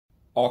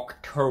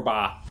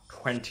October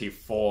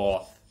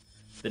 24th,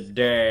 the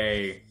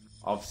day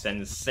of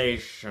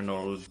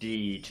sensational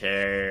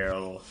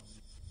detail.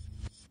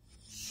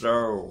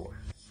 So,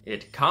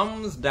 it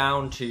comes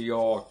down to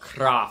your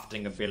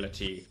crafting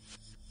ability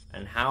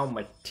and how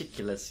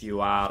meticulous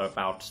you are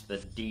about the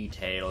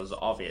details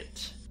of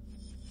it.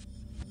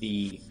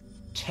 The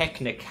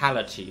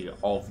technicality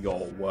of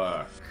your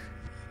work.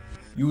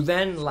 You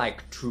then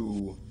like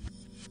to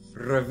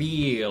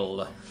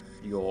reveal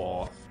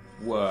your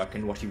work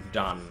and what you've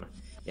done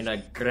in a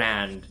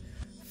grand,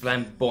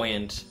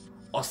 flamboyant,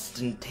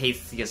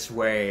 ostentatious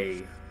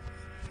way.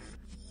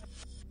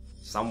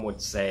 Some would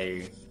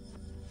say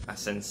a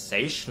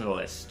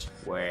sensationalist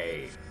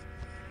way.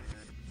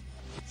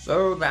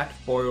 So that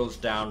boils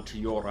down to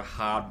you're a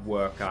hard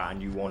worker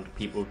and you want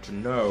people to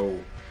know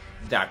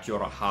that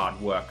you're a hard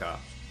worker.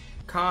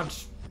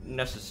 Can't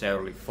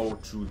necessarily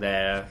fault you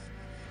there.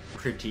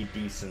 Pretty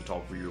decent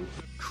of you,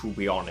 to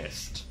be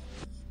honest.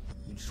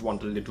 You just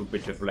want a little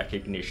bit of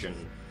recognition.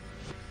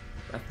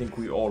 I think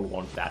we all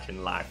want that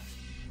in life.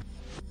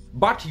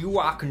 But you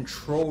are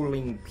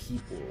controlling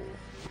people.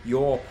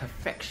 Your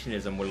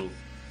perfectionism will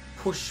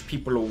push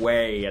people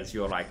away as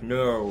you're like,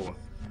 no,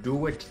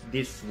 do it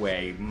this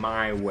way,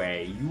 my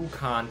way. You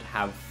can't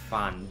have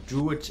fun.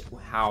 Do it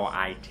how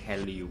I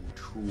tell you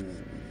to.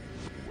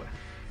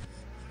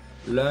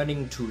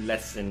 Learning to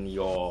lessen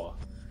your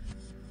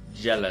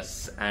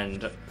jealous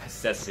and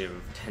possessive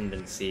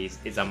tendencies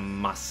is a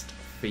must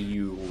for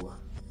you.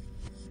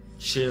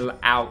 Chill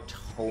out,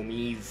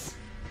 homies.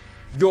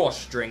 Your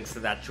strengths are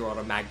that you're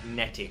a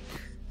magnetic,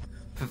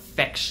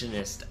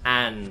 perfectionist,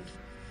 and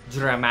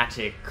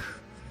dramatic.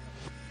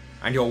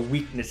 And your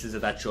weaknesses are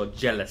that you're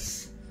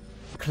jealous,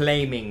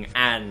 claiming,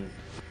 and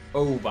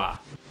over-stressed.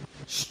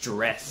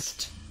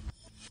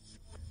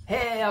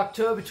 Hey,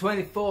 October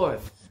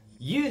 24th.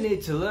 You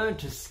need to learn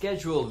to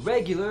schedule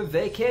regular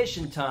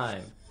vacation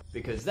time,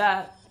 because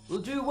that will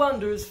do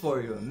wonders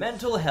for your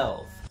mental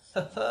health.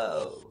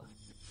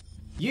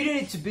 You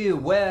need to be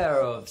aware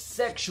of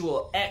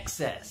sexual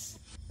excess.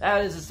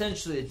 That is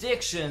essentially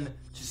addiction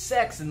to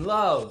sex and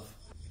love.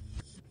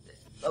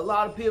 A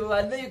lot of people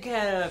are like, no, you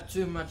can't have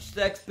too much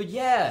sex, but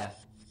yeah,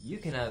 you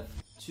can have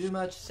too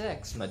much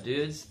sex, my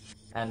dudes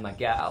and my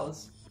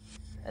gals.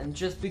 And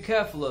just be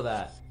careful of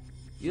that.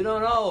 You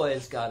don't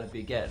always gotta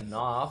be getting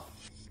off.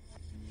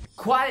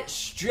 Quite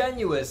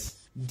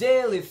strenuous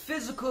daily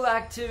physical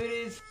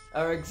activities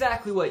are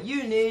exactly what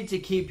you need to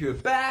keep your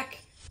back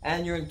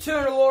and your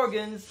internal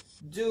organs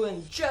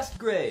doing just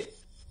great.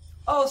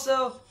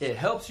 Also, it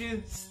helps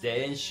you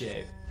stay in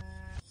shape.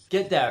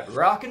 Get that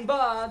rockin'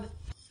 bod.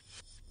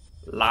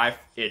 Life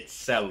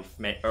itself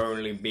may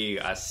only be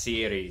a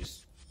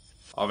series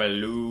of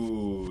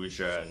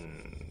illusions.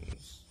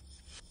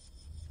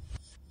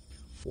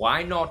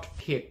 Why not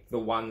pick the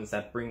ones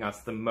that bring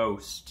us the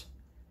most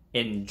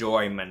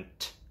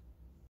enjoyment?